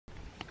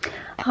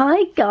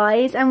Hi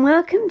guys, and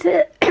welcome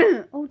to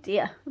oh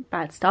dear,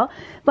 bad start.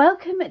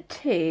 Welcome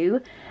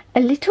to a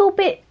little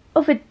bit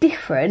of a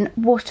different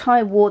what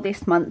I wore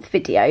this month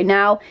video.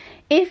 Now,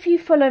 if you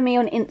follow me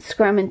on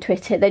Instagram and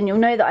Twitter, then you'll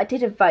know that I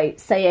did a vote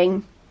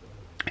saying,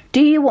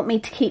 do you want me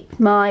to keep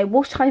my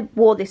what I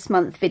wore this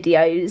month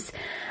videos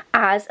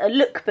as a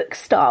lookbook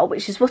style,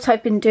 which is what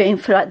I've been doing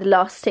for like the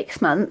last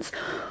 6 months,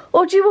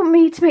 or do you want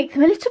me to make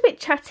them a little bit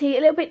chatty, a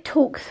little bit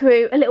talk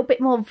through, a little bit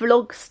more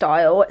vlog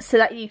style, so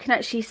that you can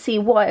actually see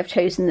why I've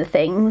chosen the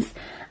things,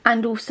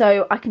 and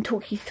also I can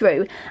talk you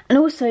through. And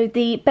also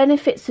the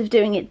benefits of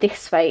doing it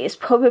this way is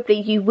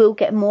probably you will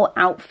get more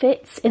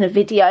outfits in a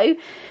video,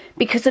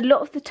 because a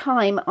lot of the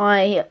time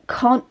I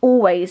can't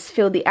always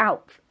film the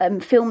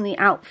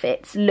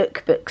outfits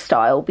lookbook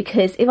style,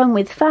 because if I'm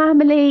with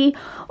family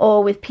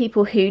or with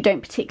people who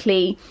don't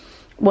particularly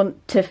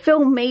want to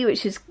film me,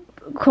 which is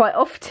quite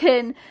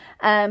often,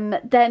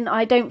 then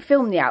I don't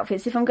film the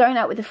outfits. If I'm going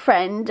out with a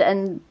friend,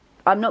 and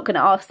I'm not going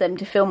to ask them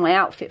to film my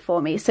outfit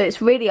for me, so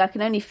it's really, I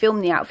can only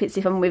film the outfits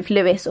if I'm with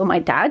Lewis or my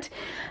dad,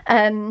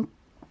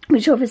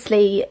 which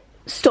obviously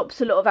stops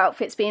a lot of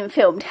outfits being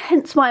filmed,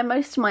 hence why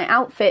most of my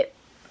outfit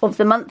of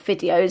the month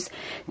videos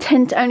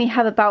tend to only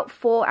have about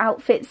 4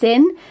 outfits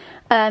in.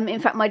 In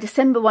fact, my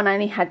December one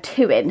only had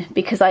 2 in,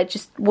 because I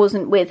just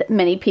wasn't with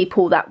many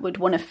people that would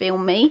want to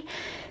film me.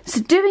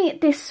 So doing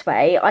it this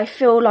way, I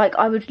feel like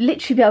I would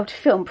literally be able to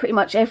film pretty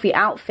much every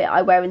outfit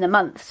I wear in the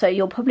month, so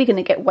you're probably going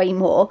to get way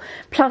more.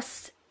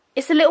 Plus,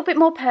 it's a little bit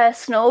more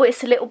personal,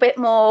 it's a little bit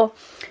more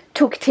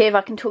talkative.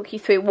 I can talk you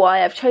through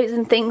why I've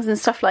chosen things and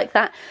stuff like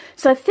that.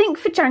 So I think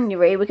for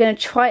January we're going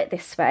to try it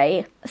this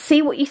way,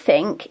 see what you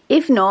think.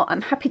 If not,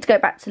 I'm happy to go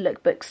back to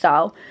lookbook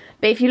style,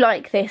 but if you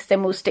like this,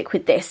 then we'll stick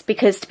with this,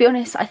 because to be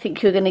honest, I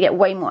think you're going to get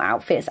way more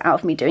outfits out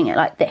of me doing it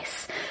like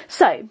this.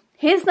 So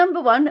here's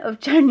number 1 of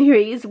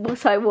January's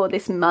what I wore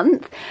this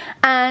month,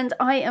 and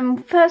I am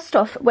first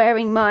off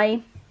wearing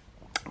my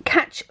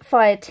Catch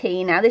Fire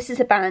tee. Now, this is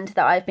a band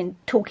that I've been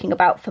talking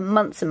about for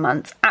months and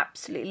months.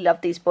 Absolutely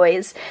love these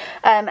boys,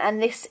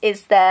 and this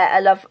is their I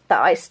Love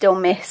That I Still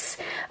Miss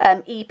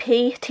EP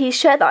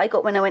t-shirt that I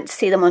got when I went to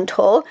see them on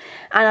tour,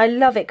 and I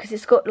love it because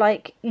it's got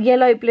like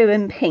yellow, blue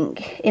and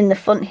pink in the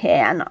front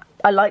here, and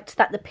I liked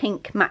that the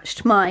pink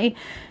matched my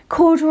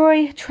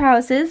corduroy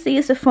trousers.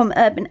 These are from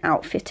Urban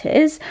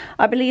Outfitters.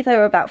 I believe they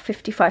were about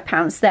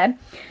 £55 there.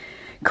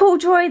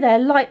 Corduroy, they're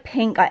light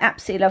pink. I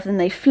absolutely love them.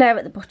 They flare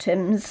at the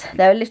bottoms.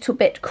 They're a little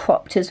bit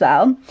cropped as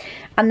well.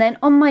 And then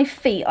on my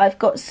feet, I've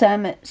got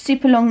some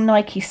super long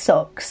Nike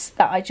socks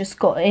that I just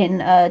got in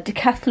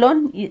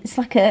Decathlon. It's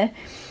like I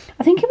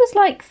think it was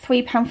like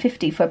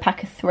 £3.50 for a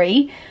pack of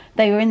 3.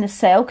 They were in the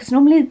sale, because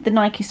normally the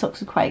Nike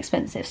socks are quite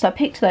expensive. So I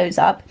picked those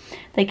up.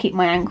 They keep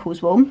my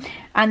ankles warm.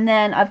 And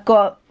then I've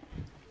got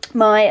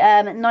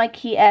my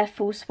Nike Air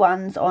Force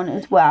Ones on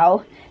as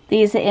well.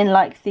 These are in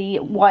like the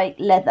white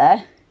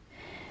leather,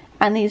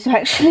 and these are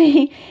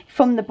actually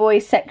from the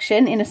boys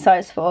section in a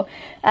size 4.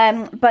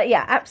 But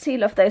yeah,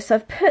 absolutely love those. So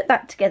I've put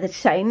that together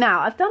today.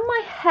 Now, I've done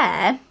my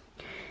hair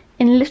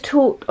in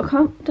little,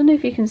 don't know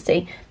if you can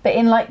see, but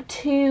in like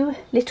 2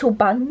 little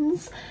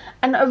buns.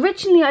 And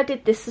originally I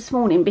did this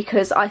morning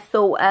because I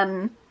thought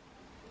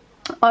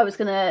I was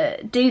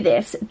gonna do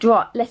this,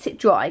 let it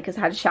dry, because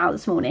I had a shower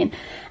this morning,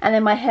 and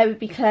then my hair would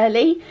be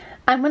curly.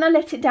 And when I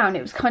let it down,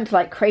 it was kind of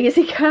like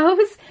crazy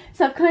curls.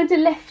 So I've kind of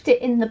left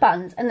it in the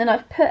buns, and then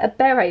I've put a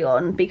beret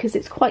on because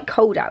it's quite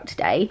cold out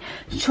today,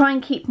 to try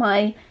and keep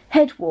my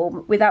head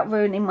warm without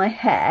ruining my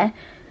hair.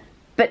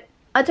 But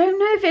I don't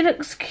know if it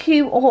looks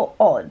cute or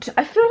odd.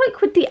 I feel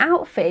like with the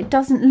outfit, it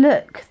doesn't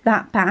look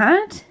that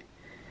bad,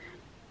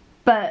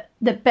 but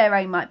the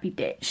beret might be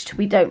ditched.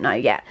 We don't know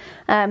yet.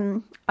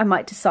 I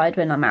might decide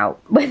when I'm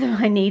out whether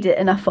I need it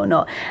enough or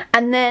not.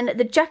 And then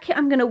the jacket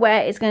I'm going to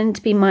wear is going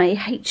to be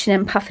my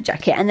H&M puffer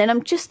jacket. And then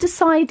I'm just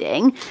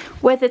deciding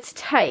whether to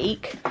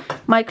take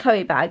my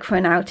Chloe bag for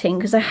an outing,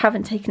 because I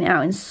haven't taken it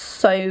out in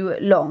so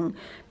long.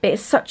 But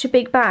it's such a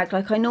big bag.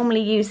 Like, I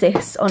normally use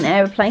this on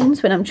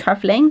aeroplanes when I'm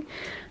travelling.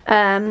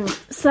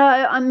 So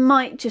I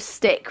might just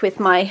stick with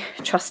my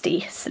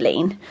trusty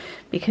Celine,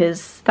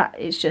 because that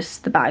is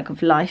just the bag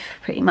of life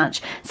pretty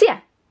much. So yeah,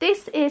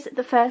 this is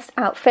the first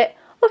outfit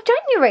of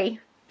January.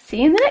 See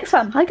you in the next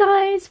one. Hi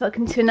guys,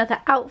 welcome to another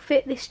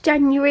outfit this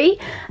January.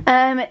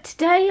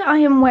 Today I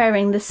am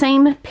wearing the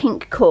same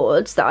pink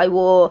cords that I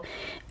wore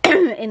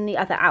in the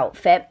other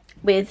outfit,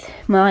 with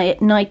my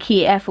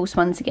Nike Air Force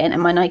Ones again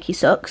and my Nike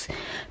socks,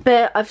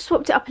 but I've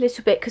swapped it up a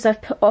little bit because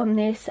I've put on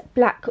this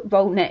black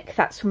roll neck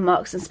that's from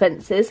Marks and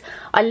Spencer's.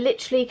 I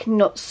literally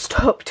cannot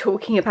stop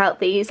talking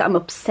about these. I'm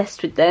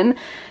obsessed with them.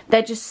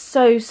 They're just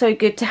so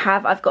good to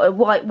have. I've got a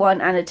white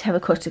one and a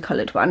terracotta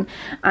coloured one,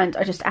 and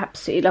I just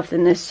absolutely love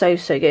them. They're so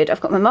good.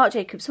 I've got my Marc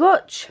Jacobs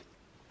watch,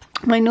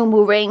 my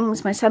normal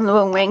rings, my Saint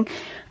Laurent ring,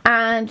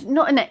 and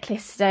not a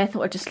necklace today. I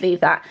thought I'd just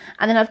leave that.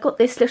 And then I've got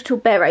this little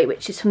beret,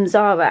 which is from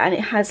Zara, and it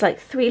has like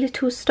 3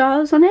 little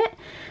stars on it.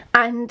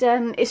 And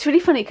it's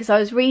really funny because I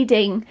was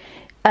reading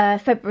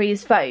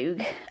February's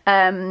Vogue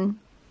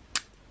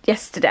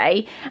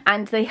yesterday,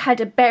 and they had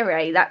a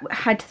beret that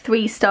had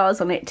 3 stars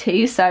on it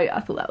too, so I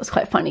thought that was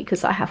quite funny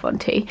because I have one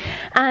too.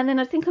 And then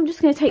I think I'm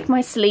just going to take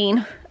my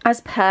Celine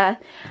as per,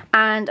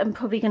 and I'm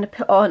probably going to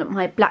put on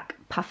my black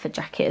puffer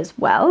jacket as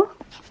well.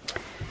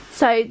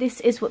 So this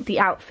is what the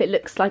outfit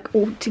looks like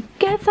all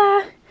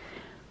together.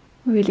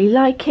 Really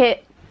like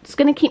it. It's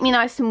going to keep me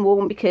nice and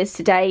warm because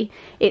today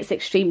it's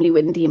extremely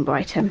windy in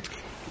Brighton.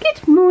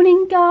 Good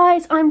morning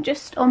guys, I'm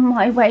just on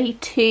my way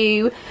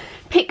to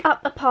pick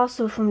up a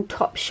parcel from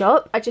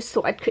Topshop. I just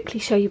thought I'd quickly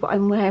show you what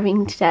I'm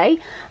wearing today.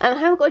 I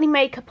haven't got any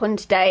makeup on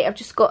today. I've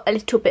just got a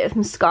little bit of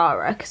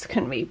mascara because I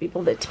couldn't really be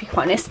bothered, to be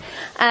quite honest.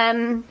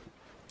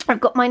 I've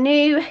got my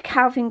new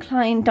Calvin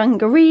Klein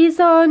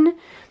dungarees on,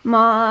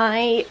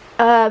 my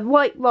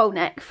white roll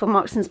neck from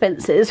Marks and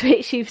Spencer's,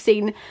 which you've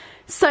seen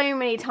so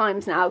many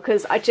times now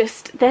because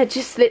they're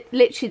just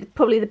literally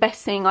probably the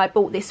best thing I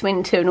bought this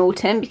winter and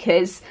autumn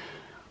because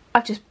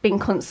I've just been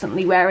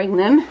constantly wearing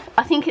them.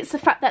 I think it's the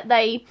fact that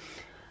they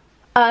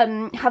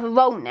have a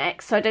roll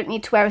neck, so I don't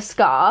need to wear a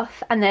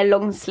scarf, and they're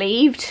long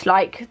sleeved,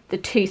 like the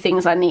 2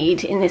 things I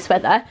need in this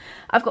weather.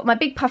 I've got my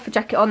big puffer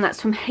jacket on,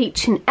 that's from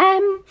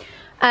H&M.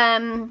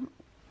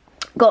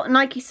 Got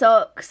Nike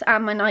socks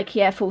and my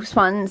Nike Air Force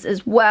Ones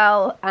as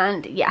well,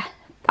 and yeah,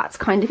 that's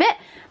kind of it.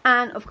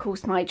 And of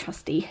course my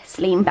trusty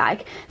Celine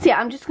bag. So yeah,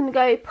 I'm just going to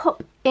go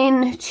pop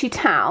into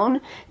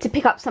town to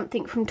pick up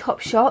something from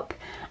Topshop,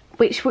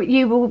 which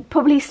you will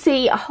probably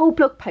see a whole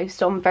blog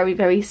post on very,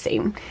 very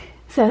soon.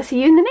 So I'll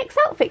see you in the next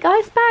outfit,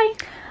 guys. Bye.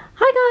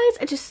 Hi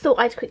guys, I just thought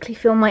I'd quickly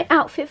film my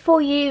outfit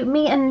for you.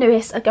 Me and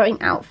Lewis are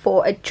going out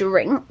for a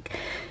drink.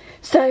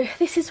 So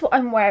this is what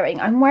I'm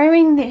wearing. I'm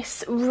wearing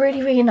this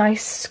really, really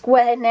nice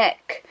square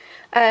neck,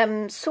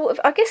 sort of,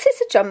 I guess it's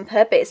a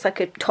jumper, but it's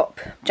like a top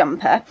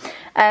jumper.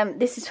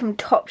 This is from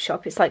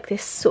Topshop. It's like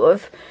this sort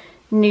of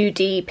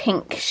nudie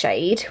pink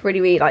shade.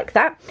 Really, really like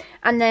that.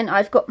 And then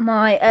I've got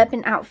my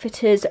Urban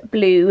Outfitters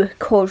blue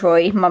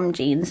corduroy mum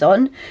jeans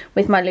on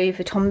with my Louis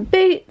Vuitton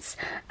boots.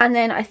 And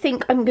then I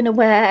think I'm going to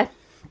wear,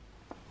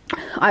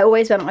 I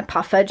always wear my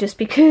puffer just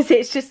because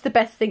it's just the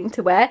best thing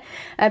to wear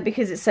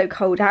because it's so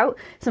cold out.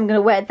 So I'm going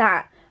to wear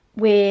that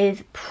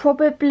with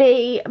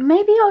probably,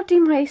 maybe I'll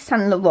do my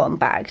Saint Laurent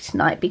bag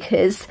tonight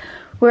because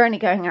we're only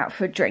going out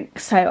for a drink,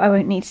 so I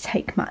won't need to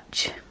take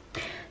much.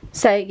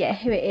 So yeah,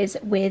 here it is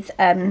with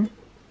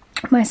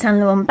my Saint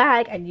Laurent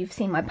bag, and you've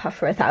seen my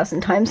puffer 1,000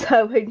 times,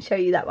 so I won't show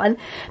you that one.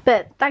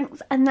 But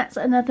thanks, and that's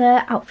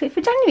another outfit for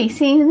January.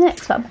 See you in the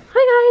next one.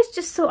 Hi guys,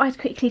 just thought I'd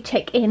quickly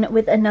check in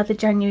with another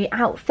January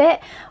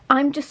outfit.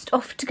 I'm just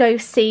off to go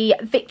see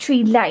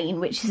Victory Lane,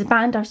 which is a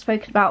band I've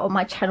spoken about on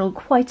my channel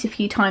quite a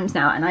few times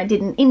now, and I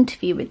did an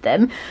interview with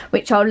them,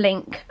 which I'll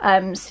link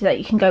so that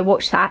you can go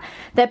watch that.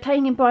 They're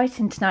playing in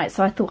Brighton tonight,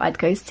 so I thought I'd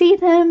go see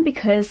them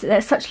because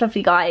they're such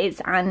lovely guys,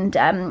 and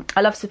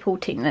I love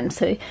supporting them,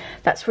 so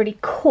that's really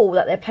cool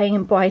that they're playing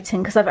in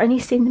Brighton because I've only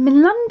seen them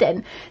in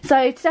London.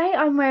 So today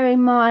I'm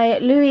wearing my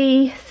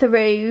Louis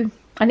Theroux,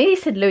 I nearly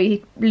said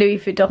Louis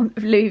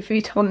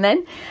Vuitton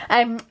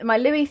then, my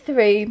Louis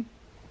Theroux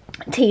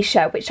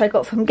t-shirt, which I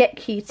got from Get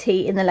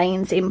Cutie in the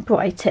lanes in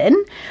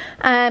Brighton.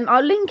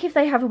 I'll link if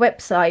they have a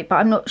website, but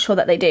I'm not sure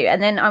that they do.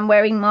 And then I'm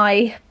wearing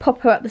my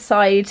popper at the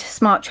side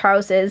smart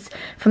trousers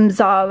from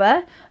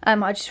Zara.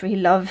 I just really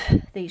love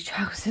these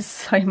trousers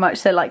so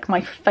much, they're like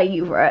my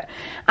favourite.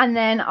 And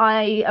then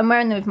I am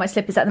wearing them with my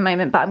slippers at the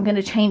moment, but I'm going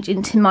to change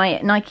into my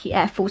Nike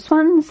Air Force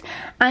Ones.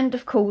 And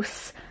of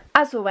course,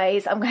 as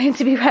always, I'm going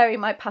to be wearing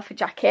my puffer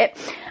jacket,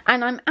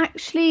 and I'm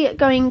actually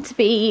going to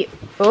be,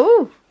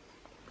 oh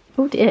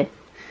dear,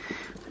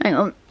 hang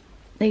on,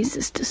 these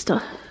just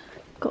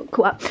got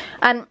caught up.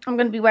 I'm going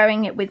to be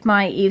wearing it with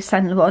my Yves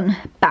Saint Laurent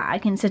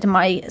bag instead of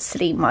my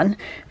Celine one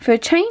for a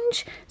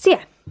change. So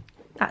yeah,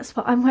 that's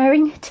what I'm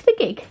wearing to the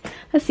gig.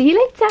 I'll see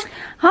you later.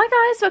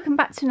 Hi guys, welcome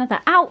back to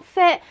another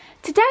outfit.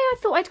 Today I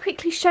thought I'd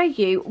quickly show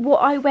you what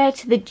I wear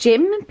to the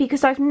gym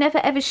because I've never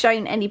ever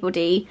shown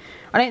anybody,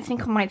 I don't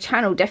think on my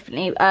channel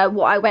definitely,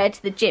 what I wear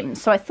to the gym.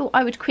 So I thought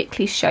I would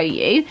quickly show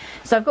you.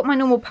 So I've got my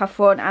normal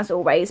puffer on as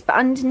always, but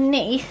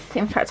underneath,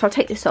 in fact I'll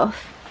take this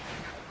off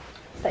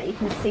so that you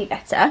can see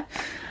better.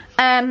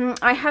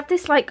 I have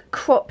this like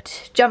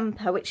cropped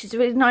jumper which is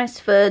really nice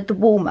for the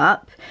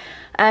warm-up.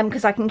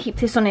 Because I can keep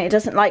this on, it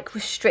doesn't like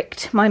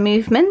restrict my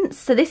movements.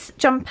 So this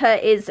jumper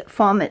is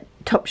from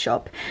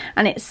Topshop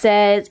and it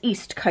says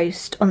East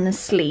Coast on the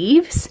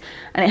sleeves,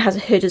 and it has a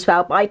hood as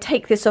well, but I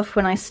take this off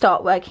when I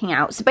start working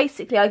out. So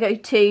basically I go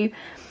to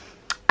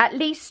at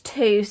least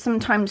 2,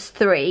 sometimes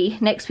 3,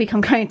 next week I'm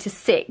going to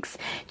 6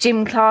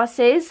 gym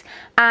classes,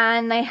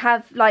 and they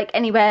have like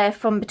anywhere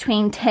from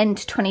between 10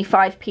 to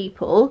 25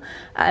 people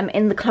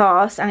in the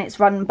class, and it's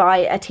run by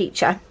a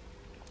teacher.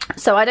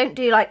 So I don't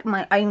do like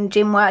my own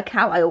gym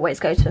workout, I always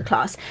go to a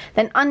class.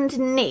 Then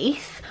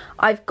underneath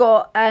I've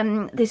got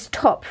this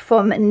top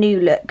from New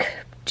Look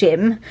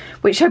gym,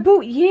 which I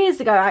bought years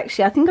ago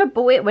actually. I think I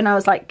bought it when I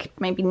was like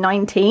maybe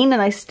 19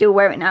 and I still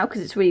wear it now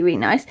because it's really, really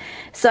nice.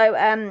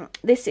 So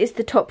this is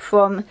the top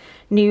from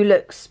New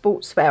Look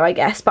Sportswear, I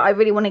guess, but I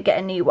really want to get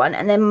a new one.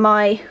 And then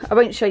I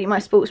won't show you my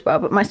sports bra,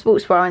 but my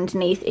sports bra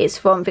underneath is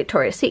from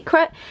Victoria's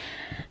Secret.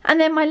 And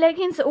then my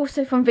leggings are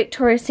also from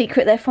Victoria's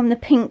Secret. They're from the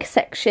pink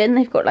section.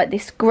 They've got like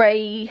this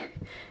grey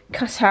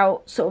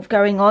cutout sort of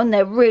going on.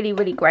 They're really,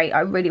 really great.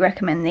 I really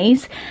recommend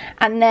these.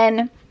 And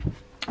then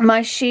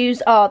my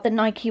shoes are the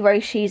Nike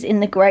Roshis in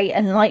the grey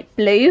and light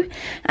blue.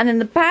 And then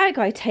the bag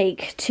I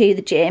take to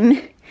the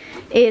gym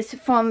is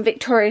from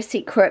Victoria's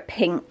Secret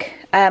pink.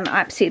 I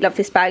absolutely love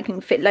this bag. You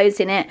can fit loads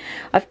in it.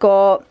 I've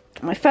got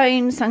my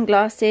phone,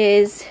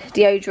 sunglasses,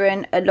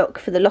 deodorant, a lock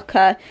for the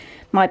locker,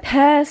 my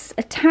purse,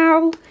 a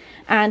towel,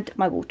 and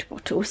my water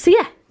bottle. So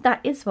yeah,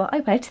 that is what I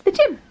wear to the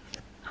gym.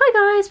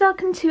 Hi guys,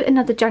 welcome to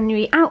another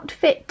January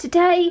outfit.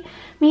 Today,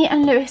 me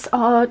and Lewis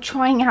are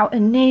trying out a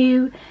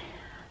new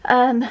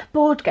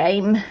board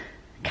game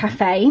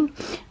cafe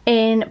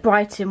in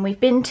Brighton. We've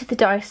been to the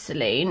Dice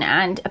Saloon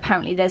and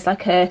apparently there's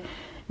like a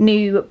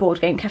new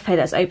board game cafe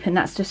that's open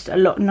that's just a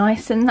lot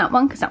nicer than that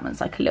one, because that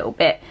one's like a little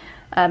bit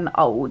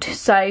old.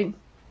 So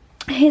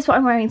here's what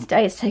I'm wearing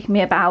today. It's taken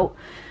me about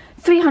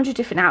 300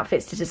 different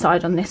outfits to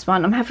decide on this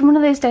one. I'm having one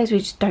of those days where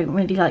you just don't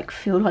really like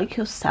feel like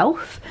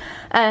yourself.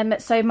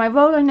 So my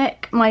roller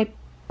neck, my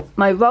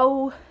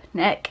roll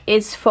neck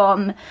is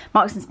from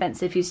Marks and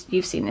Spencer.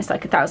 You've seen this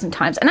like 1,000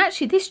 times, and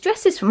actually this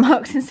dress is from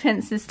Marks and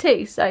Spencer's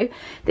too. So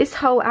this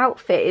whole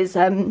outfit is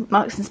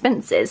Marks and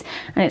Spencer's,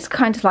 and it's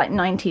kind of like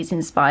 90s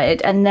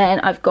inspired. And then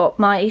I've got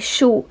my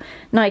short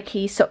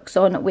Nike socks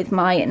on with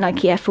my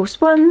Nike Air Force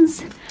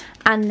Ones,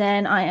 and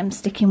then I am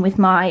sticking with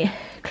my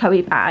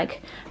Chloe bag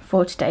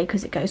for today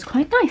because it goes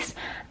quite nice.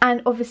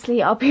 And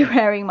obviously I'll be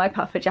wearing my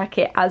puffer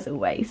jacket as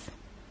always.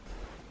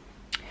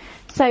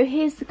 So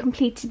here's the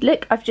completed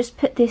look. I've just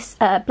put this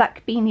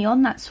black beanie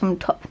on, that's from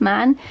Top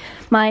Man,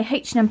 my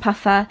H&M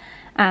puffer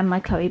and my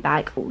Chloe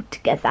bag all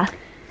together.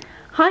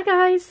 Hi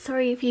guys,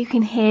 sorry if you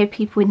can hear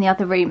people in the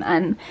other room,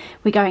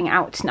 we're going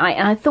out tonight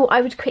and I thought I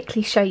would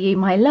quickly show you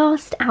my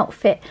last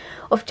outfit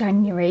of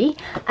January.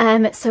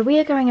 So we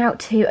are going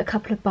out to a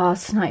couple of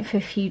bars tonight for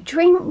a few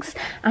drinks,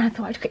 and I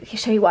thought I'd quickly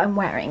show you what I'm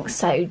wearing.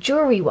 So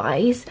jewellery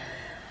wise,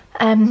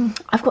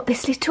 I've got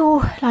this little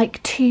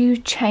like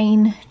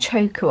 2-chain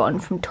choker on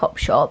from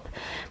Topshop,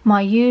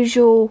 my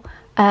usual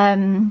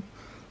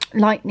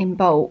lightning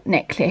bolt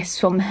necklace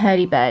from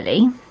Hurly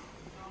Burly,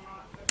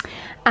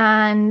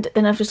 and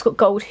then I've just got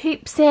gold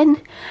hoops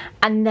in,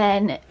 and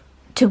then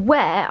to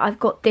wear I've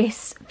got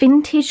this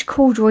vintage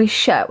corduroy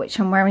shirt which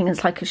I'm wearing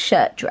as like a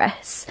shirt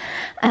dress.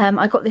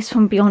 I got this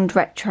from Beyond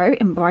Retro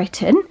in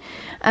Brighton.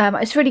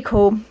 It's really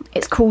cool.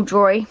 It's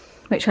corduroy,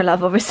 which I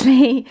love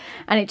obviously,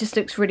 and it just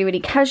looks really, really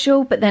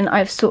casual, but then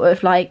I've sort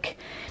of like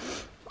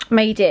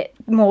made it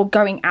more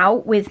going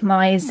out with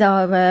my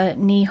Zara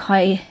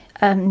knee-high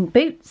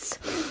boots.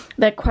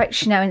 They're quite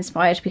Chanel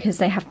inspired because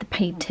they have the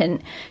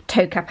patent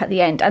toe cap at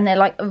the end, and they're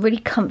like a really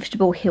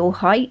comfortable heel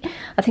height.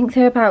 I think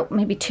they're about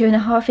maybe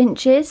 2.5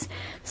 inches,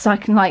 so I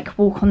can like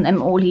walk on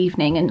them all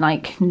evening and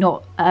like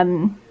not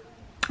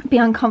be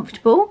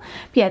uncomfortable.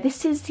 But yeah,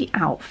 this is the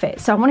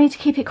outfit. So I wanted to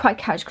keep it quite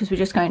casual because we're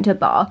just going to a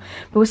bar,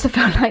 but also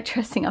felt like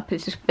dressing up a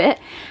little bit.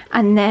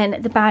 And then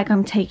the bag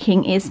I'm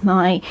taking is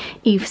my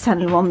Yves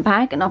Saint Laurent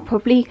bag, and I'll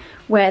probably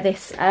wear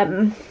this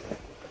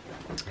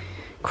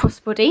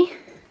crossbody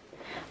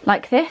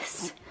like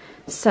this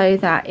so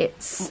that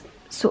it's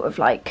sort of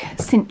like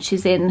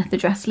cinches in the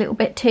dress a little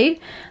bit too.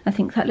 I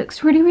think that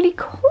looks really, really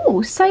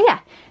cool. So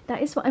yeah,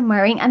 that is what I'm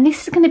wearing, and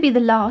this is going to be the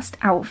last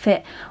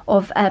outfit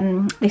of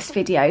this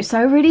video. So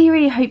I really,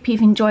 really hope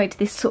you've enjoyed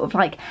this sort of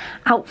like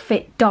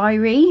outfit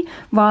diary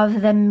rather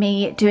than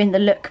me doing the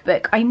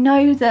lookbook. I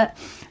know that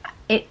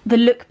the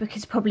lookbook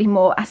is probably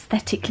more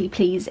aesthetically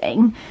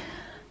pleasing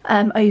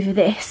over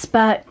this,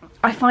 but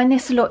I find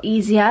this a lot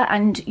easier,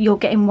 and you're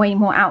getting way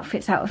more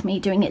outfits out of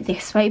me doing it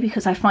this way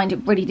because I find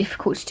it really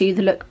difficult to do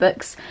the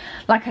lookbooks.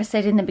 Like I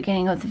said in the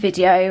beginning of the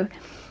video,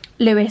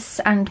 Lewis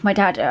and my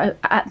dad are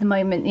at the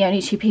moment the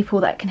only two people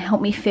that can help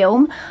me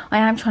film. I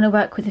am trying to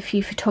work with a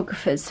few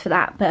photographers for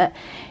that, but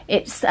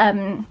it's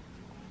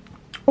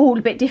all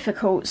a bit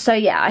difficult. So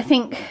yeah, I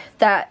think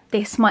that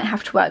this might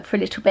have to work for a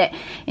little bit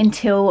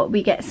until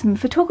we get some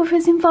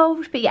photographers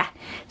involved. But yeah,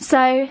 so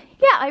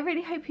yeah, I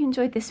really hope you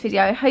enjoyed this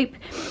video. I hope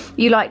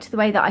you liked the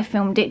way that I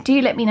filmed it.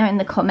 Do let me know in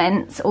the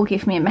comments or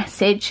give me a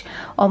message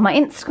on my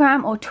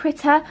Instagram or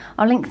Twitter.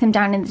 I'll link them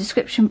down in the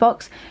description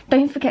box.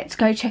 Don't forget to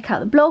go check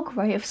out the blog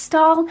Ray of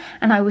Style,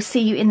 and I will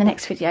see you in the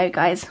next video,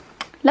 guys.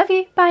 Love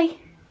you, bye.